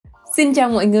Xin chào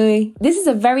mọi người. This is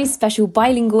a very special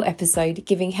bilingual episode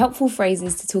giving helpful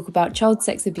phrases to talk about child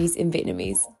sex abuse in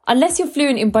Vietnamese. Unless you're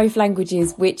fluent in both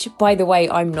languages, which, by the way,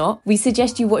 I'm not, we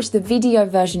suggest you watch the video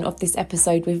version of this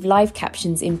episode with live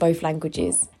captions in both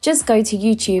languages. Just go to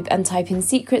YouTube and type in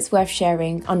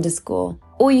secretsworthsharing_,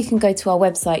 or you can go to our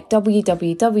website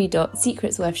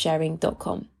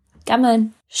www.secretsworthsharing.com. Cảm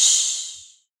ơn. Shh.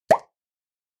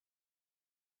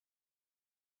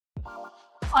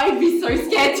 I'd be so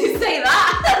scared to say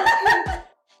that.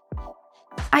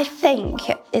 I think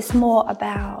it's more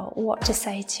about what to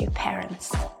say to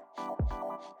parents.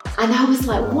 And I was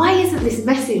like, why isn't this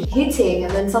message hitting?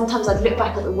 And then sometimes I'd look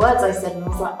back at the words I said and I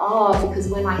was like, because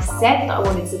when I said that I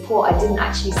wanted support, I didn't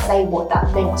actually say what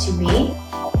that meant to me.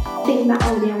 Think that,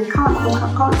 we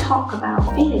can't talk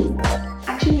about feelings.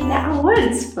 Actually, there are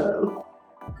words for.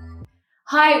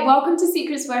 Hi, welcome to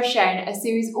Secrets Worth Sharing, a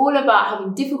series all about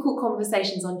having difficult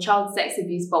conversations on child sex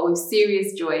abuse, but with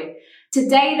serious joy.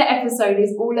 Today, the episode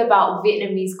is all about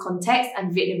Vietnamese context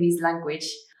and Vietnamese language.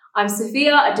 I'm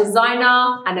Sophia, a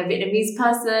designer and a Vietnamese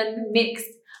person, mixed.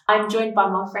 I'm joined by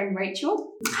my friend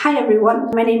Rachel. Hi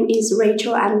everyone, my name is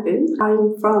Rachel An Vu.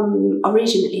 I'm from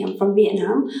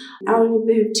Vietnam. I only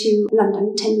moved to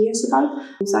London 10 years ago.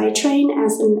 So I train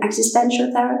as an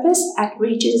existential therapist at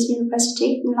Regent's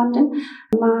University in London.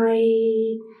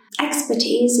 My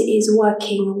expertise is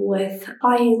working with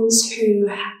clients who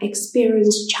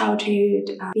experience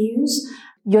childhood abuse.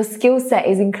 Your skill set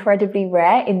is incredibly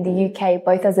rare in the UK,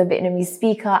 both as a Vietnamese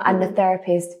speaker and a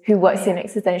therapist who works in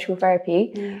existential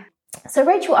therapy. Yeah. So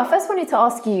Rachel, I first wanted to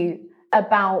ask you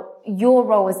about your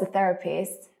role as a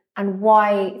therapist and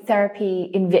why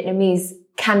therapy in Vietnamese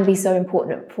can be so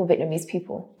important for Vietnamese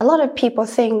people. A lot of people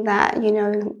think that,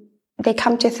 they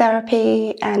come to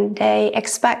therapy and they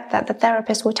expect that the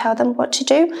therapist will tell them what to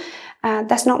do.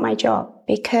 That's not my job,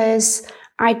 because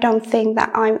I don't think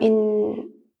that I'm in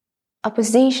a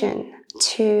position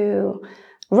to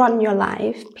run your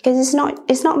life, because it's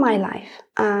not my life.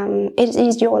 It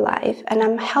is your life, and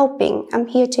I'm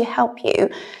here to help you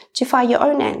to find your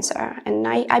own answer. And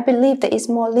I believe that it's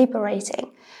more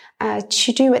liberating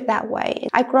to do it that way.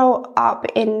 I grew up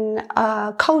in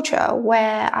a culture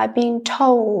where I've been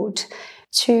told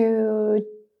to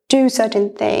do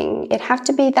certain thing. It have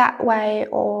to be that way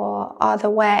or other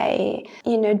way.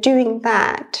 Doing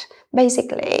that,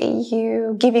 basically,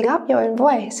 you giving up your own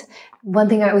voice. One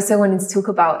thing I also wanted to talk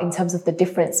about in terms of the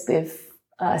difference with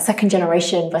second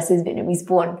generation versus Vietnamese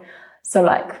born. So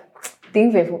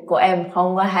tiếng Việt của em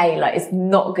không có hay, it's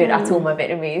not good at all, my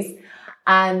Vietnamese.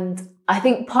 And I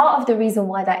think part of the reason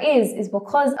why that is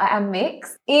because I am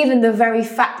mixed. Even the very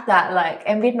fact that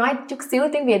em biết nói chút xíu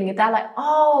tiếng Việt, người ta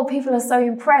people are so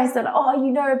impressed and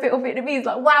you know a bit of Vietnamese,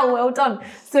 wow, well done.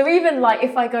 So even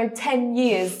if I go 10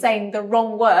 years saying the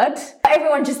wrong word,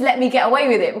 everyone just let me get away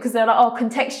with it because they're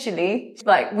contextually,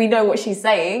 we know what she's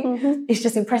saying. Mm-hmm. It's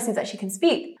just impressive that she can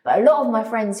speak. But a lot of my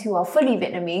friends who are fully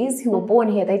Vietnamese, who were born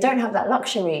here, they don't have that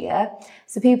luxury, yeah?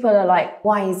 So people are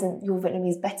why isn't your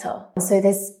Vietnamese better? So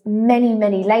there's many,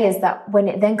 many layers that when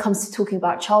it then comes to talking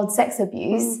about child sex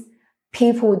abuse,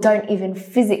 people don't even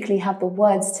physically have the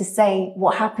words to say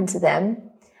what happened to them.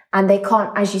 And they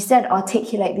can't, as you said,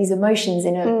 articulate these emotions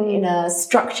in a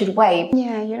structured way.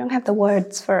 Yeah, you don't have the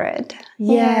words for it.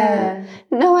 Yeah.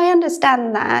 No, I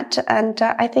understand that. And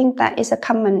I think that is a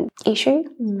common issue.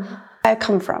 I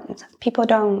come from. People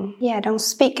don't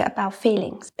speak about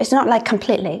feelings. It's not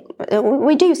completely.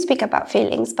 We do speak about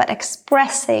feelings, but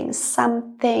expressing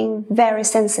something very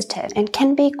sensitive and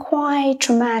can be quite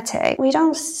traumatic. We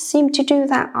don't seem to do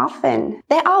that often.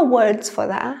 There are words for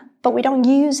that, but we don't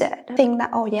use it. Think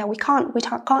that, we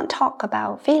can't talk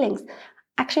about feelings.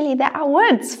 Actually, there are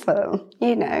words for,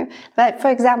 But for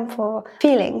example,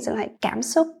 feelings like cảm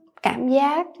xúc, cảm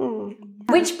giác.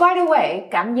 Which, by the way,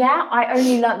 cảm giác, I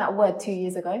only learned that word 2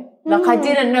 years ago. I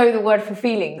didn't know the word for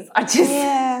feelings. I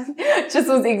just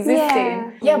was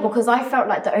existing. Yeah, because I felt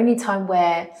like the only time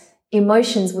where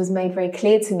emotions was made very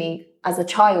clear to me as a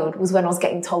child was when I was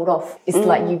getting told off. It's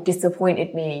you've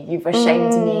disappointed me, you've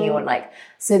ashamed me, or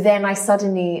so then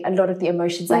a lot of the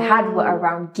emotions I had were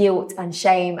around guilt and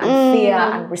shame and fear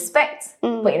and respect,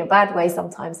 but in a bad way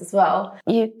sometimes as well.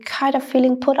 You kind of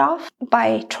feeling put off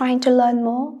by trying to learn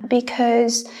more,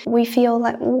 because we feel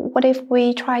what if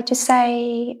we try to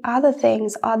say other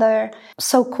things, other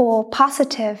so-called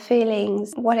positive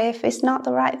feelings? What if it's not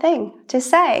the right thing to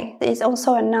say? It's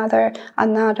also another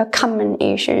common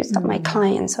issue that my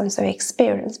clients also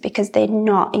experience, because they're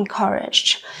not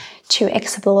encouraged to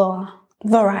explore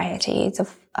varieties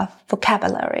of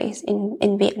vocabularies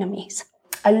in Vietnamese.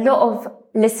 a lot of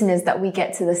listeners that we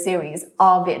get to the series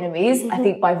are Vietnamese, I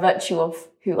think by virtue of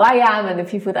who I am and the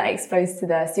people that are exposed to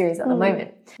the series at the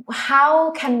moment.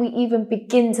 How can we even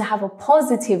begin to have a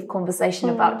positive conversation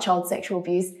about child sexual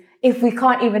abuse if we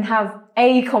can't even have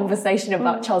a conversation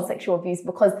about child sexual abuse?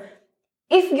 Because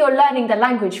if you're learning the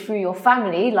language through your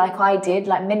family, like I did,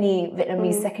 like many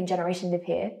Vietnamese second generation live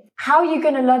here, how are you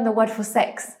going to learn the word for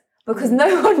sex? Because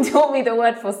no one taught me the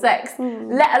word for sex,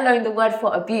 let alone the word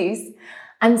for abuse.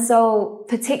 And so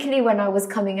particularly when I was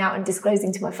coming out and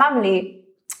disclosing to my family,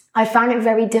 I found it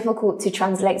very difficult to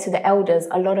translate to the elders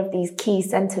a lot of these key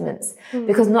sentiments,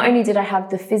 because not only did I have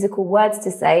the physical words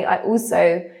to say, I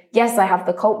also, yes, I have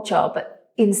the culture,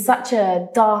 but in such a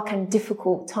dark and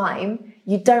difficult time,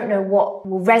 you don't know what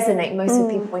will resonate most with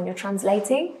people when you're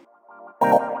translating.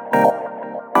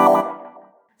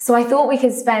 So I thought we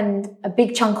could spend a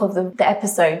big chunk of the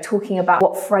episode talking about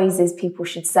what phrases people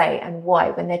should say and why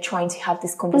when they're trying to have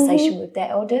this conversation with their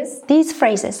elders. These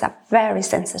phrases are very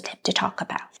sensitive to talk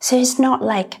about. So it's not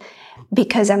like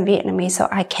because I'm Vietnamese, so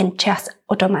I can just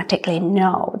automatically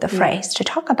know the phrase to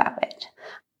talk about it.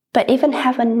 But even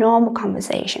have a normal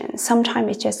conversation, sometimes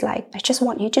it's just like, I just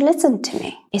want you to listen to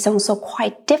me. It's also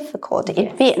quite difficult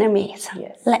in Vietnamese,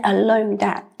 let alone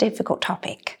that difficult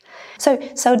topic. So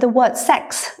the word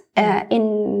sex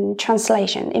in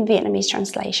translation, in Vietnamese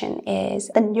translation is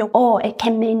tình dục, or it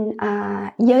can mean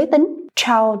giới tính.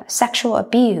 Child sexual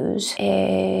abuse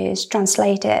is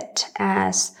translated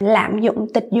as lạm dụng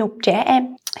tình dục trẻ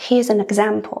em. Here's an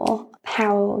example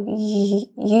how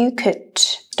you could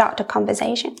start a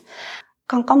conversation.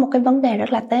 Con có một cái vấn đề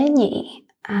rất là tế nhị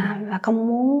và con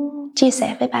muốn chia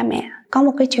sẻ với ba mẹ. Có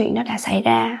một cái chuyện đó đã xảy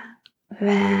ra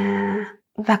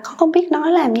và con không biết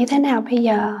nói làm như thế nào bây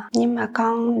giờ, nhưng mà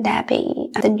con đã bị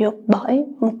tình dục bởi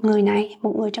một người này,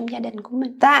 một người trong gia đình của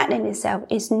mình. That in itself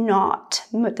is not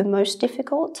the most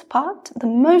difficult part. The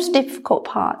most difficult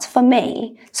part for me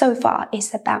so far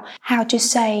is about how to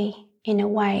say in a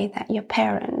way that your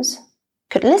parents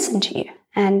could listen to you.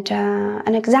 And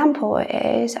an example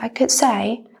is I could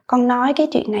say, con nói cái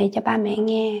chuyện này cho ba mẹ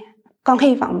nghe. Con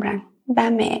hy vọng rằng ba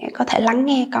mẹ có thể lắng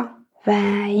nghe con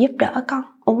và giúp đỡ con,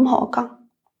 ủng hộ con.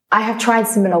 I have tried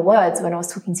similar words when I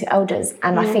was talking to elders,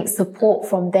 and I think support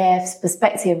from their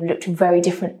perspective looked very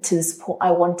different to the support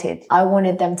I wanted. I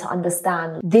wanted them to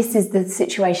understand this is the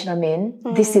situation I'm in.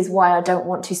 This is why I don't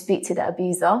want to speak to the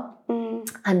abuser.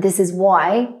 And this is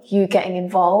why you getting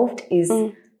involved is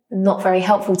not very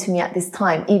helpful to me at this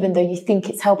time, even though you think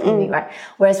it's helping me, right?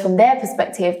 Whereas from their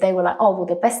perspective, they were like, oh, well,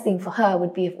 the best thing for her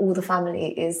would be if all the family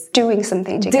is doing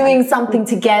something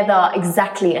together.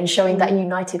 Exactly, and showing that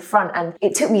united front. And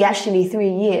it took me actually 3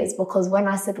 years, because when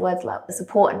I said words like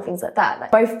support and things like that,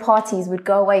 like both parties would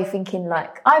go away thinking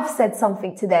like, I've said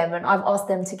something to them and I've asked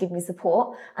them to give me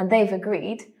support and they've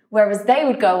agreed. Whereas they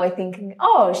would go away thinking,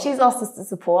 oh, she's asked us to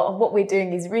support and what we're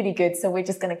doing is really good, so we're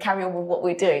just going to carry on with what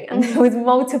we're doing. And there was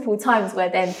multiple times where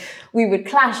then we would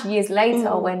clash years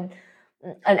later when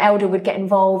an elder would get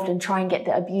involved and try and get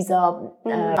the abuser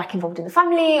back involved in the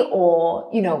family, or,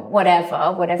 you know,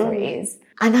 whatever it is.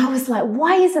 And I was like,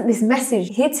 why isn't this message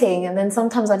hitting? And then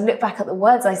sometimes I'd look back at the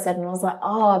words I said and I was like,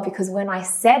 because when I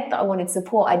said that I wanted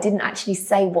support, I didn't actually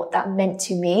say what that meant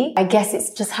to me. I guess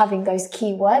it's just having those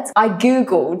key words. I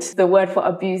Googled the word for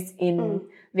abuse in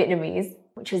Vietnamese,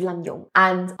 which was lạm dụng,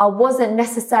 and I wasn't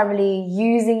necessarily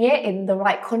using it in the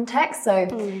right context. So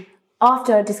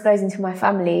after disclosing to my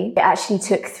family, it actually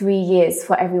took 3 years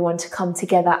for everyone to come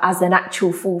together as an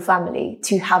actual full family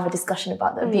to have a discussion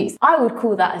about the abuse. I would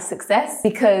call that a success,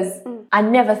 because I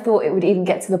never thought it would even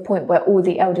get to the point where all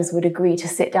the elders would agree to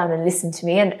sit down and listen to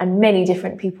me, and many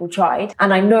different people tried.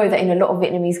 And I know that in a lot of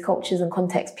Vietnamese cultures and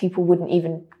contexts, people wouldn't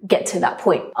even get to that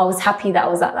point. I was happy that I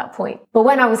was at that point. But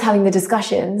when I was having the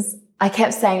discussions, I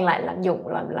kept saying like, lạm dụng,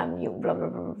 blah, blah, blah,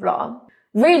 blah, blah.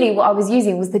 Really, what I was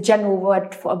using was the general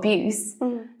word for abuse.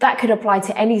 That could apply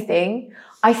to anything.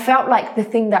 I felt like the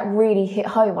thing that really hit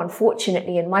home,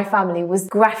 unfortunately, in my family was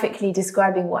graphically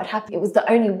describing what had happened. It was the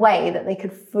only way that they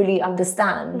could fully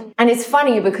understand. And it's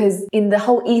funny because in the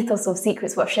whole ethos of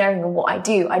Secrets Worth Sharing and what I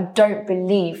do, I don't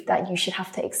believe that you should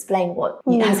have to explain what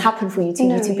has happened for you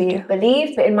to be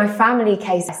believed. But in my family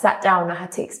case, I sat down and I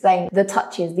had to explain the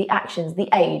touches, the actions, the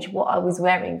age, what I was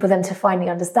wearing for them to finally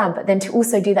understand. But then to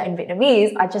also do that in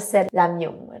Vietnamese, I just said, lạm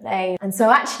dụng. And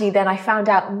so actually then I found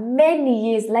out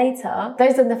many years later,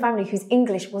 those in the family whose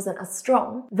English wasn't as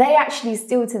strong, they actually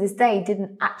still to this day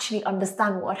didn't actually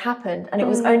understand what had happened. And it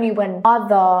was only when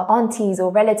other aunties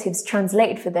or relatives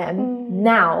translated for them,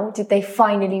 now did they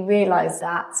finally realize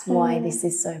that's why this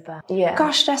is so bad. Yeah.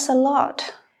 Gosh, that's a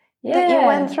lot that you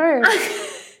went through.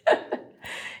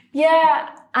 Yeah.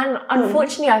 And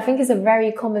unfortunately, I think it's a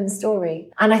very common story.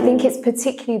 And I think it's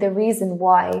particularly the reason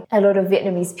why a lot of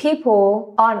Vietnamese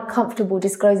people aren't comfortable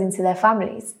disclosing to their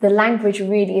families. The language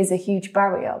really is a huge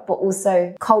barrier, but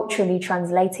also culturally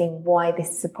translating why this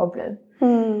is a problem.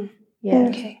 Yeah.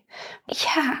 Okay.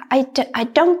 Yeah, I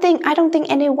don't think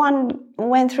anyone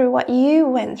went through what you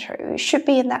went through should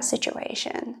be in that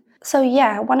situation. So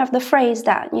yeah, one of the phrases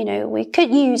that we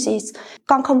could use is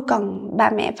con không cần ba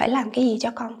mẹ phải làm cái gì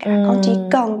cho con cả. Con chỉ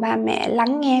cần ba mẹ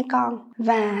lắng nghe con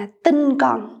và tin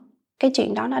con. Cái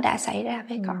chuyện đó nó đã xảy ra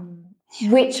với con.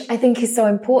 Which I think is so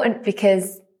important because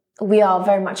we are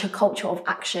very much a culture of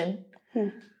action.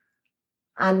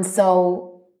 And so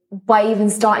by even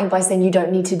starting by saying you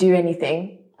don't need to do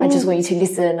anything, I just want you to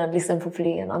listen and listen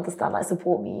properly and understand, like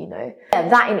support me, Yeah,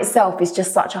 that in itself is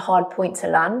just such a hard point to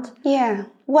land. Yeah.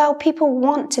 Well, people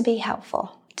want to be helpful,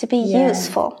 to be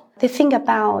useful. The thing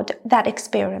about that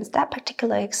experience, that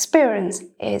particular experience,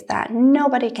 is that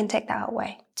nobody can take that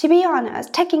away. To be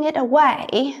honest, taking it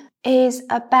away is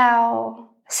about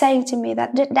saying to me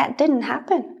that that didn't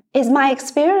happen. It's my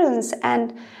experience,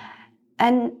 and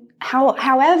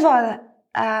however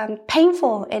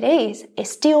painful it is,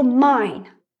 it's still mine.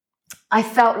 I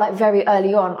felt like very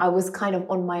early on I was kind of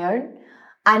on my own,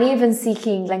 and even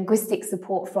seeking linguistic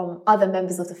support from other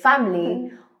members of the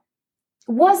family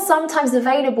was sometimes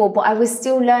available, but I was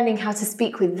still learning how to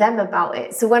speak with them about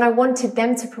it. So when I wanted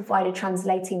them to provide a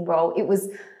translating role, it was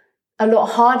a lot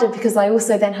harder because I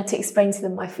also then had to explain to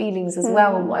them my feelings as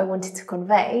well and what I wanted to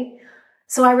convey.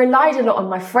 So I relied a lot on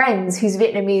my friends whose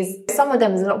Vietnamese, some of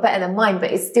them is a lot better than mine,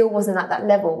 but it still wasn't at that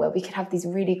level where we could have these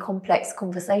really complex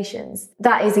conversations.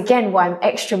 That is, again, why I'm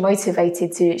extra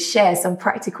motivated to share some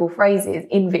practical phrases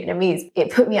in Vietnamese.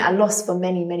 It put me at a loss for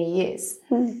many, many years.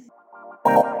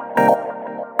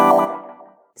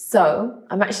 So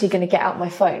I'm actually going to get out my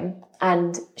phone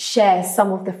and share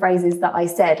some of the phrases that I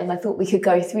said. And I thought we could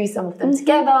go through some of them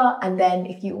together. And then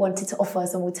if you wanted to offer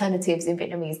some alternatives in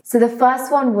Vietnamese. So the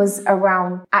first one was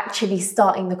around actually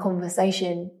starting the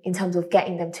conversation in terms of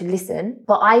getting them to listen.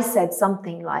 But I said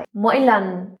something like, mỗi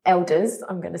lần elders,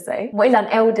 I'm going to say, mỗi lần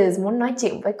elders muốn nói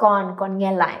chuyện với con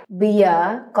nghe lại. Bây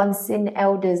giờ con xin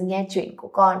elders nghe chuyện của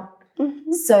con.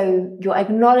 So you're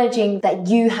acknowledging that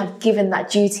you have given that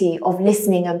duty of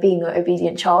listening and being an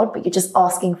obedient child, but you're just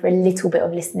asking for a little bit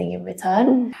of listening in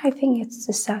return. I think it's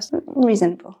just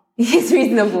reasonable. It's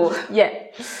reasonable, yeah.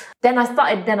 Then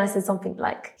I said something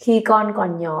like, khi con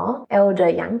còn nhỏ,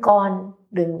 elder dặn con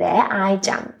đừng để ai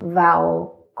chạm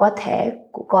vào cơ thể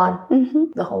của con.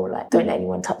 The whole like, don't let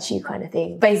anyone touch you kind of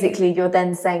thing. Basically, you're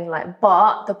then saying like,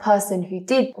 but the person who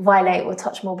did violate or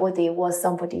touch my body was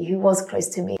somebody who was close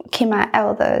to me. Khi mà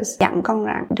elders dặn con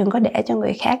rằng đừng có để cho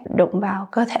người khác đụng vào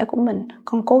cơ thể của mình,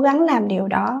 con cố gắng làm điều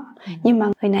đó. Nhưng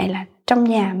mà người này là trong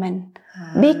nhà mình,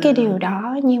 biết cái điều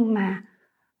đó nhưng mà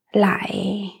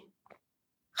lại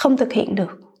không thực hiện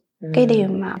được cái điều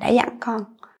mà đã dặn con.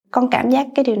 Con cảm giác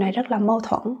cái điều này rất là mâu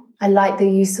thuẫn. I like the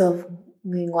use of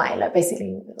người ngoại, like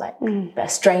basically like a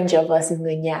stranger versus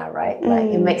người nhà, right?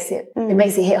 Like it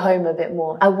makes it hit home a bit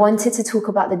more. I wanted to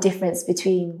talk about the difference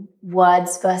between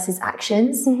words versus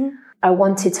actions. I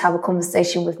wanted to have a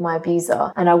conversation with my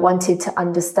abuser, and I wanted to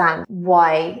understand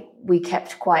why we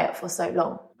kept quiet for so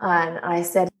long. And I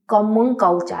said, con muốn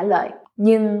câu trả lời,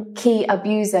 nhưng khi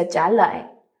abuser trả lời,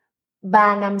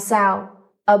 3 năm sau,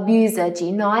 abuser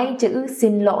chỉ nói chữ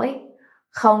xin lỗi,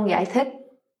 không giải thích.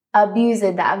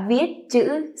 Abuser đã viết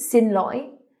chữ xin lỗi,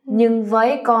 nhưng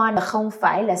với con không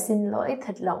phải là xin lỗi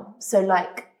thật lòng. So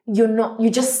like,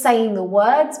 you're just saying the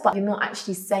words, but you're not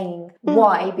actually saying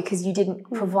why, because you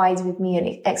didn't provide with me an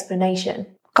explanation.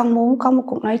 Con muốn có một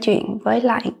cuộc nói chuyện với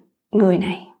lại người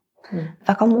này,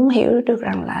 và con muốn hiểu được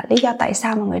rằng là lý do tại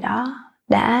sao mà người đó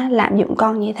đã lạm dụng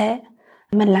con như thế.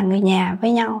 Mình là người nhà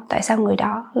với nhau, tại sao người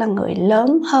đó là người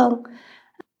lớn hơn?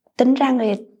 Tính ra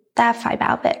người ta phải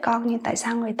bảo vệ con, nhưng tại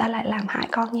sao người ta lại làm hại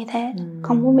con như thế?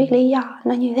 Con muốn biết lý do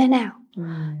nó như thế nào.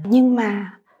 Nhưng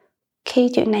mà khi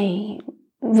chuyện này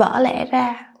vỡ lẽ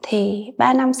ra thì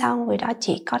 3 năm sau người đó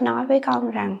chỉ có nói với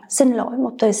con rằng xin lỗi,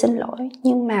 một từ xin lỗi,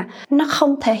 nhưng mà nó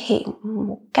không thể hiện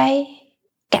một cái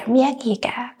cảm giác gì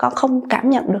cả. Con không cảm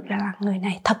nhận được là người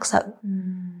này thật sự.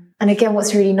 And again,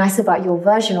 what's really nice about your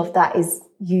version of that is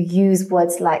you use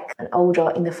words like an older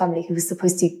in the family who was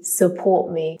supposed to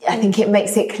support me. I think it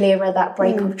makes it clearer, that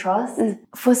break of trust.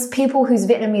 For people whose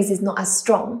Vietnamese is not as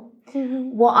strong,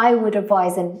 what I would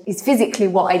advise, and is physically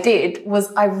what I did,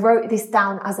 was I wrote this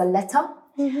down as a letter.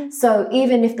 So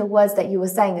even if the words that you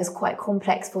were saying is quite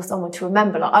complex for someone to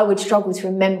remember, like I would struggle to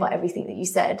remember everything that you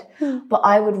said, but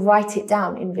I would write it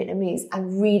down in Vietnamese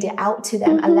and read it out to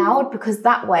them aloud, because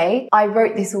that way I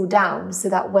wrote this all down so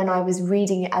that when I was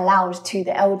reading it aloud to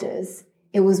the elders,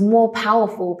 it was more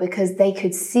powerful because they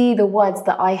could see the words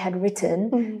that I had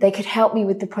written. They could help me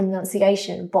with the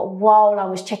pronunciation. But while I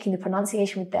was checking the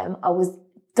pronunciation with them, I was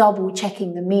double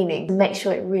checking the meaning to make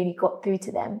sure it really got through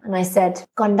to them. And I said,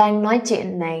 con đang nói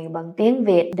chuyện này bằng tiếng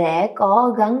Việt để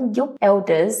có gắng giúp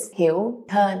elders hiểu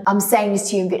hơn. I'm saying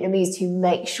this to you in Vietnamese to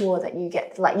make sure that you get,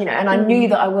 like, you know, and I knew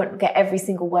that I wouldn't get every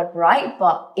single word right,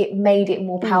 but it made it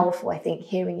more powerful, I think,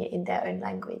 hearing it in their own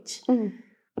language.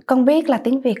 Con biết là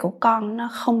tiếng Việt của con nó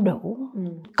không đủ.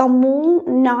 Con muốn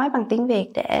nói bằng tiếng Việt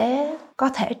để có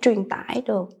thể truyền tải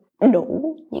được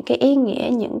đủ những cái ý nghĩa,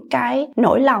 những cái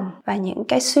nỗi lòng và những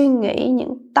cái suy nghĩ,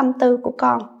 những tâm tư của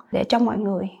con để cho mọi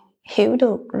người hiểu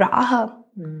được rõ hơn.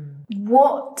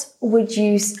 What would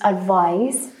you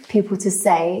advise people to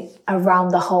say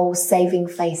around the whole saving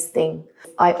face thing?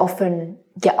 I often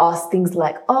get asked things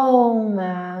like, oh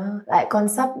man, like con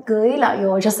sắp cưới, like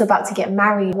you're just about to get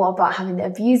married, what about having the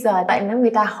abuser? Like nếu người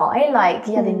ta hỏi like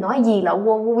gia đình nói gì, like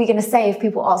what are we going to say if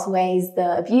people ask where is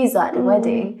the abuser at the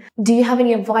wedding? Do you have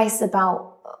any advice about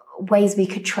ways we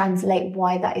could translate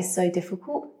why that is so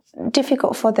difficult?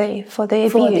 Difficult for the abused. For the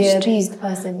abused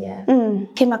person, yeah.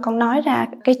 Khi mà con nói ra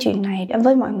cái chuyện này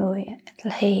với mọi người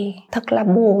thì thật là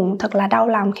buồn, thật là đau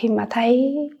lòng khi mà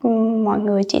thấy mọi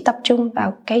người chỉ tập trung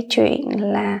vào cái chuyện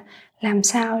là làm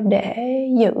sao để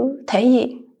giữ thể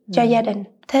diện cho gia đình.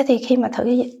 Thế thì khi mà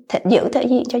giữ thể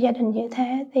diện cho gia đình như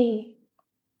thế thì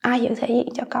ai giữ thể diện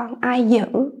cho con? Ai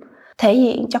giữ thể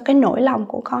diện cho cái nỗi lòng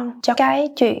của con, cho cái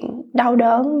chuyện đau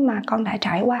đớn mà con đã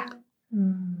trải qua?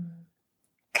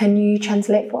 Can you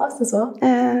translate for us as well?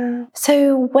 So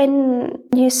when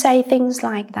you say things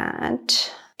like that,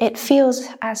 it feels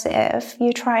as if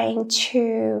you're trying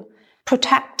to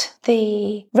protect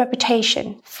the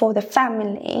reputation for the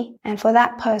family and for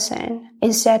that person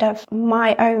instead of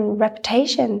my own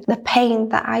reputation, the pain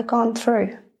that I've gone through.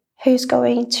 Who's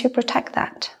going to protect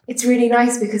that? It's really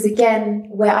nice because,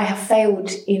 again, where I have failed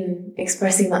in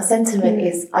expressing that sentiment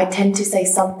is I tend to say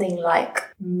something like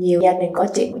nhiều gia đình có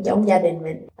chuyện giống gia đình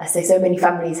mình. I say so many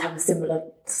families have a similar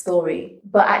story,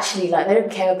 but actually, like, they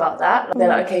don't care about that.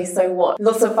 They're like, okay, so what?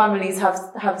 Lots of families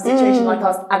have a situation like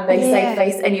us, and they say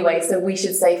face anyway, so we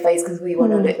should say face because we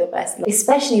want to look the best.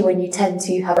 Especially when you tend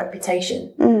to have a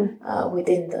reputation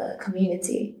within the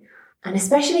community. And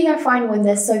especially I find when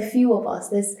there's so few of us,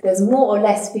 there's more or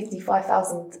less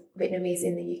 55,000 Vietnamese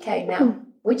in the UK now,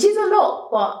 which is a lot,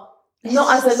 but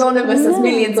not as anonymous as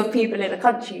millions of people in a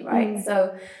country, right?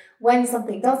 So when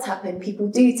something does happen, people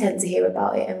do tend to hear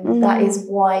about it, and that is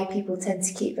why people tend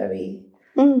to keep very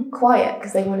quiet,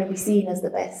 because they want to be seen as the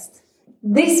best.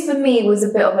 This for me was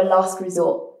a bit of a last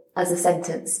resort as a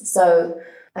sentence. So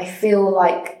I feel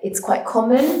like it's quite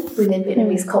common within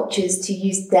Vietnamese cultures to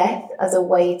use death as a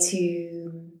way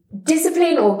to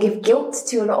discipline or give guilt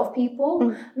to a lot of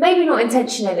people. Maybe not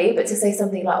intentionally, but to say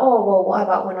something like, oh, well, what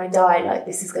about when I die? Like,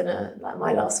 this is gonna, like,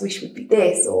 my last wish would be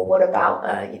this. Or what about,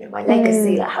 my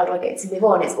legacy? Like, how do I get to live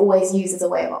on? It's always used as a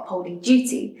way of upholding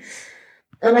duty.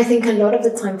 And I think a lot of the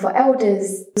time for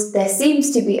elders, there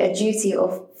seems to be a duty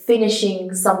of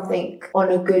finishing something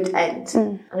on a good end.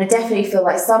 And I definitely feel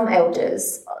like some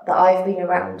elders that I've been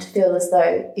around feel as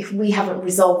though if we haven't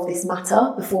resolved this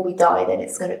matter before we die, then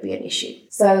it's going to be an issue.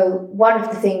 So one of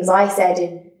the things I said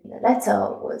in the letter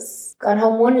was, con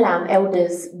không muốn làm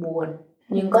elders buồn,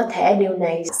 nhưng có thể điều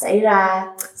này xảy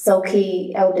ra sau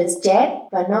khi elders chết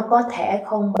và nó có thể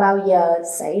không bao giờ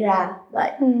xảy ra.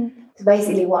 Like, so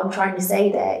basically what I'm trying to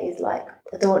say there is, like,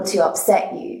 I don't want to upset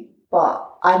you, but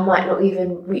I might not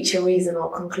even reach a reason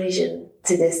or conclusion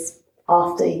to this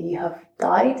after you have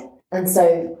died. And so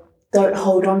don't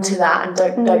hold on to that and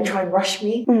don't try and rush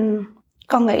me.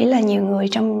 Con nghĩ là nhiều người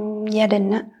trong gia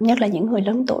đình á, nhất là những người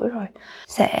lớn tuổi rồi,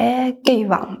 sẽ kỳ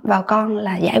vọng vào con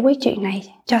là giải quyết chuyện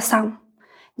này cho xong.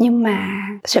 Nhưng mà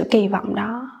sự kỳ vọng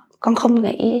đó, con không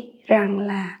nghĩ rằng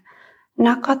là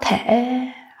nó có thể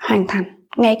hoàn thành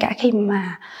ngay cả khi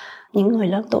mà những người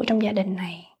lớn tuổi trong gia đình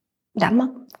này đã mất.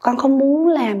 Con không muốn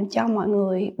làm cho mọi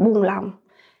người buồn lòng,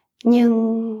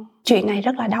 nhưng chuyện này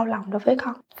rất là đau lòng đối với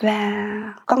con. Và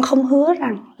con không hứa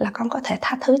rằng là con có thể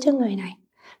tha thứ cho người này.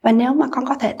 Và nếu mà con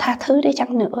có thể tha thứ đi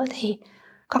chăng nữa thì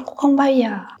con cũng không bao giờ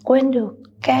quên được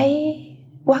cái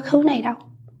quá khứ này đâu.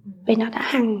 Vì nó đã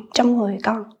hằn trong người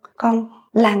con. Con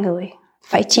là người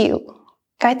phải chịu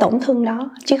cái tổn thương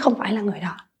đó, chứ không phải là người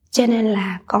đó. Cho nên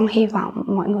là con hy vọng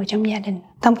mọi người trong gia đình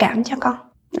thông cảm cho con.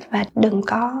 và đừng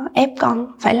có ép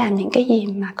con phải làm những cái gì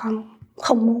mà con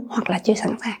không muốn hoặc là chưa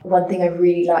sẵn sàng. One thing I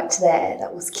really liked there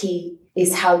that was key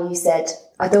is how you said,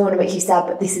 I don't want to make you sad,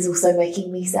 but this is also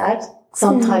making me sad.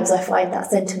 Sometimes I find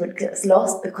that sentiment gets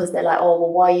lost because they're like, oh,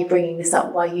 well, why are you bringing this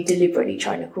up? Why are you deliberately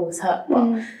trying to cause hurt? But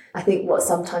I think what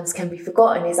sometimes can be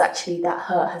forgotten is actually that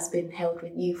hurt has been held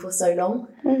with you for so long.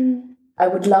 I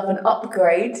would love an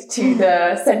upgrade to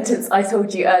the sentence I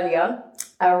told you earlier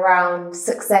around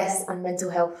success and mental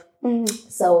health.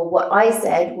 So what I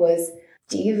said was,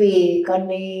 chỉ vì con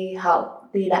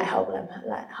đi đại học làm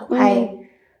lại học hay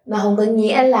mà không có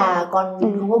nghĩa là con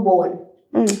không có buồn.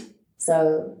 So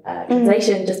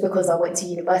translation, just because I went to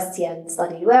university and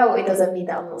studied well, it doesn't mean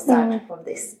that I'm not sad from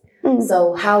this. So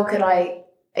how could I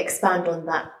expand on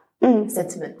that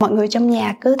sentiment? Mọi người trong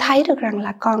nhà cứ thấy được rằng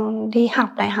là con đi học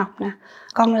đại học nè,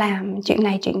 con làm chuyện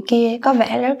này chuyện kia, có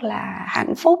vẻ rất là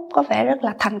hạnh phúc, có vẻ rất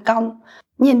là thành công.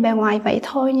 Nhìn bề ngoài vậy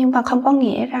thôi, nhưng mà không có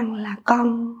nghĩa rằng là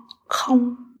con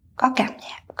không có cảm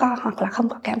giác, con hoặc là không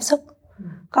có cảm xúc.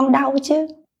 Con đau chứ,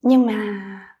 nhưng mà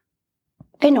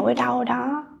cái nỗi đau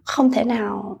đó không thể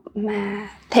nào mà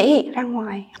thể hiện ra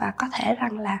ngoài, và có thể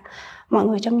rằng là mọi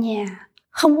người trong nhà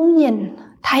không muốn nhìn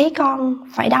thấy con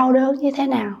phải đau đớn như thế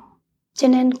nào, cho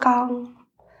nên con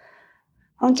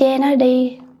che nó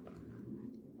đi,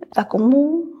 và cũng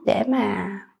muốn để mà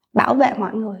bảo vệ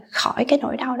mọi người khỏi cái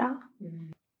nỗi đau đó.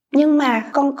 Nhưng mà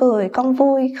con cười, con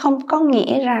vui không có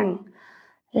nghĩa rằng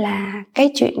là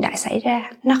cái chuyện đã xảy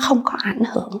ra nó không có ảnh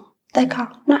hưởng tới con.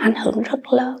 Nó ảnh hưởng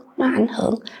rất lớn, nó ảnh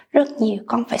hưởng rất nhiều.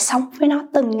 Con phải sống với nó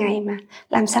từng ngày mà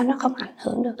làm sao nó không ảnh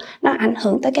hưởng được. Nó ảnh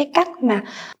hưởng tới cái cách mà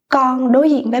con đối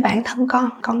diện với bản thân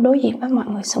con đối diện với mọi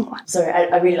người xung quanh. Sorry,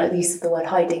 I really like the use of the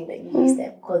word hiding that you used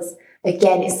there, because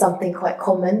again, it's something quite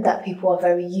common that people are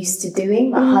very used to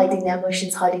doing, like hiding their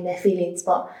emotions, hiding their feelings.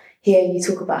 But here you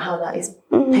talk about how that is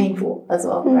painful as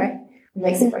well, right? It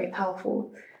makes it very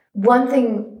powerful. One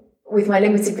thing with my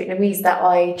limited Vietnamese that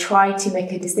I try to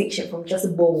make a distinction from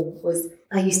just buồn was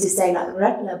I used to say like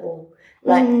rất là buồn.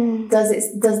 Like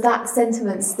does that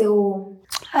sentiment still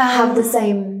have the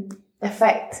same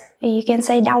effect? You can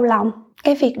say đau lòng.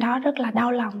 Cái việc đó rất là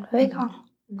đau lòng đối với con.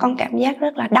 Con cảm giác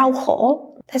rất là đau khổ.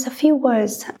 There's a few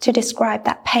words to describe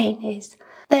that pain is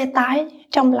tê tái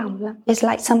trong lòng lắm. It's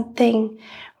like something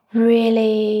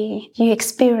really you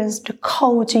experience the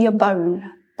cold to your bone.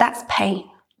 That's pain.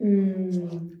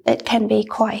 It can be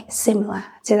quite similar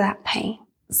to that pain.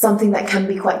 Something that can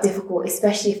be quite difficult,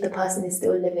 especially if the person is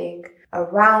still living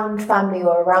around family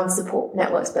or around support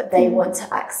networks, but they want to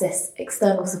access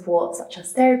external support such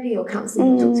as therapy or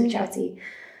counselling or talk to a charity.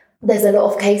 There's a lot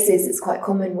of cases, it's quite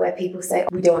common where people say,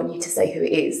 we don't want you to say who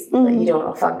it is, like you don't want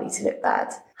our family to look bad.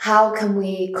 How can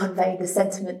we convey the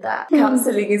sentiment that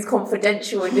counselling is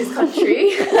confidential in this country?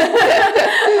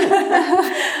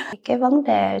 Cái vấn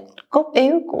đề cốt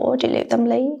yếu của trị liệu tâm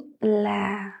lý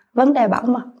là vấn đề bảo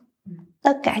mật.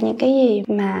 Tất cả những cái gì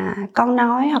mà con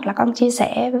nói hoặc là con chia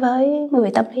sẻ với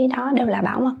người tâm lý đó đều là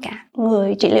bảo mật cả.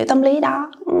 Người trị liệu tâm lý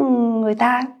đó, người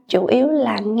ta chủ yếu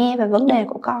là nghe về vấn đề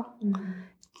của con.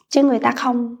 Chứ người ta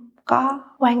không có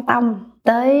quan tâm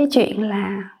tới chuyện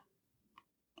là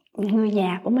người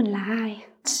nhà của mình là ai.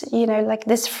 You know, like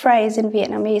this phrase in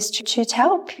Vietnamese to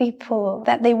tell people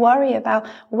that they worry about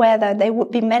whether they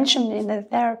would be mentioned in the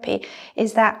therapy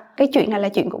is that cái chuyện này là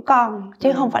chuyện của con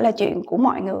chứ không phải là chuyện của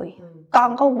mọi người.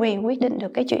 Con có quyền quyết định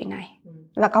được cái chuyện này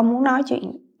và con muốn nói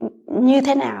chuyện như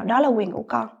thế nào, đó là quyền của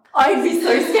con. I'd be so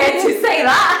scared to say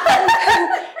that.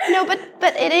 No,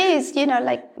 but it is, you know,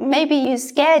 like maybe you're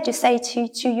scared to say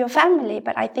to your family,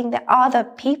 but I think that other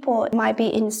people might be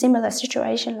in similar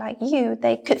situation like you.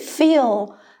 They could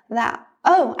feel that,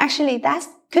 oh, actually that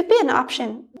could be an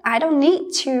option. I don't need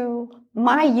to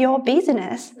mind your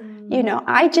business. You know,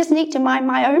 I just need to mind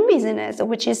my own business,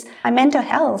 which is my mental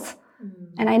health.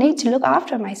 And I need to look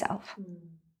after myself.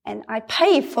 And I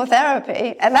pay for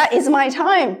therapy, and that is my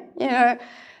time, you know.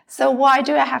 So why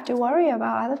do I have to worry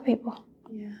about other people?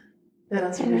 Yeah,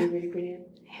 that's really, really brilliant.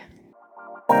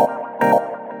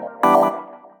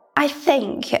 I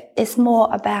think it's more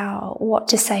about what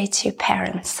to say to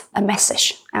parents, a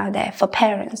message out there for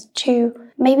parents to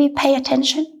maybe pay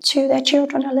attention to their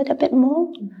children a little bit more.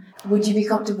 Would you be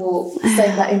comfortable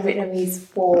saying that in Vietnamese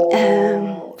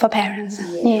for parents?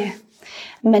 Yeah.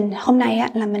 Mình hôm nay á,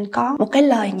 là mình có một cái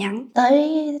lời nhắn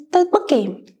tới bất kỳ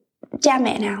cha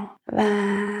mẹ nào,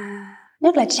 và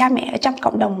nhất là cha mẹ ở trong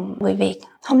cộng đồng người Việt.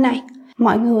 Hôm nay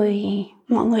mọi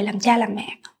người làm cha làm mẹ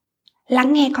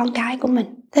lắng nghe con cái của mình.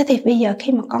 Thế thì bây giờ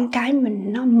khi mà con cái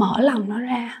mình nó mở lòng nó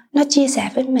ra, nó chia sẻ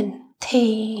với mình,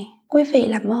 thì quý vị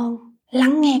làm ơn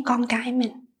lắng nghe con cái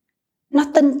mình nó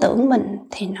tin tưởng mình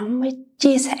thì nó mới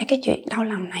chia sẻ cái chuyện đau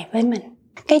lòng này với mình.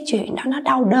 Cái chuyện đó nó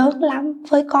đau đớn lắm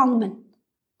với con mình.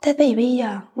 Thế thì bây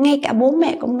giờ ngay cả bố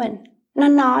mẹ của mình nó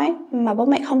nói mà bố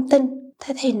mẹ không tin,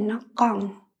 thế thì nó còn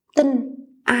tin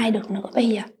ai được nữa bây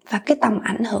giờ. Và cái tầm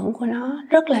ảnh hưởng của nó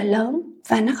rất là lớn.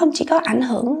 Và nó không chỉ có ảnh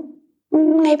hưởng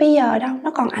ngay bây giờ đâu,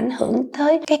 nó còn ảnh hưởng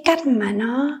tới cái cách mà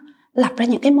nó lập ra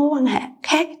những cái mối quan hệ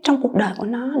khác trong cuộc đời của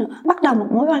nó nữa. Bắt đầu một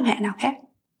mối quan hệ nào khác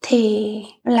thì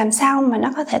làm sao mà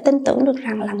nó có thể tin tưởng được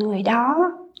rằng là người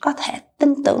đó có thể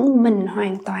tin tưởng mình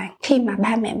hoàn toàn khi mà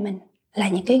ba mẹ mình là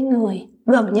những cái người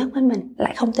gần nhất với mình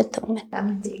lại không tin tưởng mình.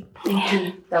 Thank you.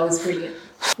 That was brilliant.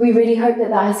 We really hope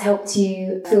that has helped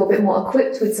you feel a bit more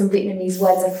equipped with some Vietnamese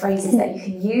words and phrases that you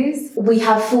can use. We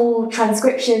have full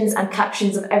transcriptions and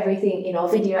captions of everything in our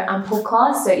video and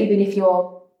podcast, so even if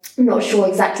you're not sure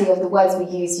exactly of the words we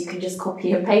use, you can just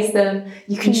copy and paste them.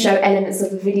 You can show elements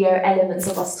of the video, elements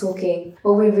of us talking.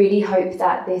 But we really hope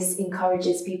that this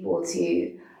encourages people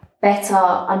to better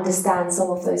understand some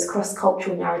of those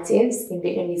cross-cultural narratives in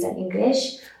Vietnamese and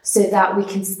English so that we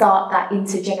can start that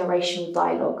intergenerational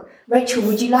dialogue. Rachel,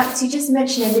 would you like to just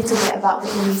mention a little bit about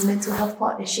Vietnamese Mental Health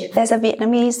Partnership? There's a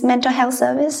Vietnamese mental health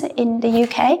service in the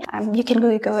UK. You can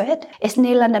Google it. It's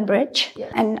near London Bridge.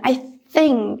 Yeah. And I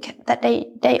think that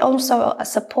they also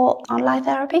support online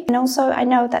therapy. And also I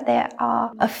know that there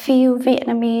are a few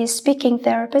Vietnamese speaking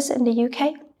therapists in the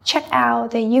UK. Check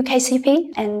out the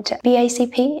UKCP and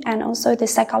BACP and also the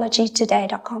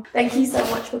psychologytoday.com. Thank you so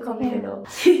much for coming along.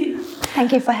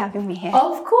 Thank you for having me here.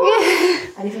 Of course.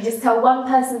 And if you just tell one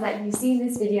person that you've seen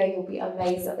this video, you'll be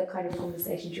amazed at the kind of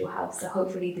conversations you'll have. So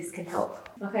hopefully this can help.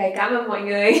 Okay, cảm ơn mọi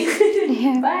người.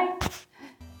 Bye.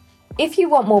 If you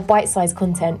want more bite-sized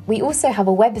content, we also have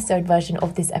a webisode version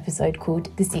of this episode called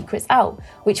The Secret's Out,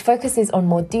 which focuses on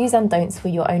more do's and don'ts for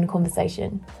your own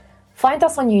conversation. Find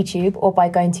us on YouTube or by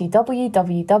going to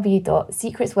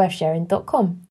www.secretsworthsharing.com.